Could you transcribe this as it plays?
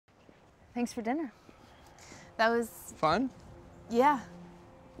Thanks for dinner. That was... Fun? Yeah.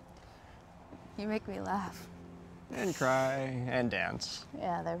 You make me laugh. And cry, and dance.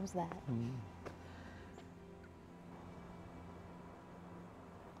 Yeah, there was that. Oh,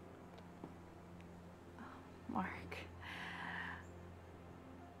 Mark.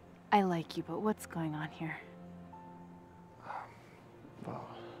 I like you, but what's going on here? Well,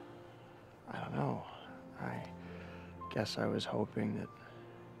 I don't know. I guess I was hoping that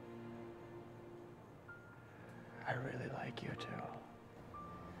I really like you too.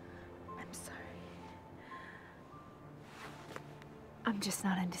 I'm sorry. I'm just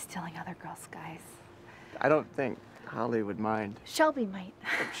not into stealing other girls' guys. I don't think Holly would mind. Shelby might.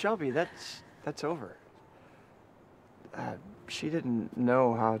 But Shelby, that's over. She didn't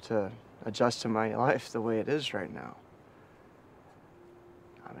know how to adjust to my life the way it is right now.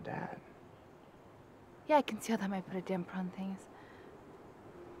 I'm a dad. Yeah, I can see how that might put a damper on things.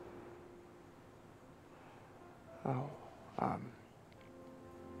 Oh,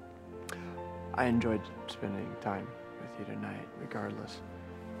 I enjoyed spending time with you tonight, regardless.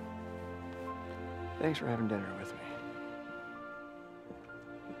 Thanks for having dinner with me.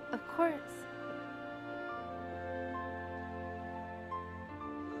 Of course.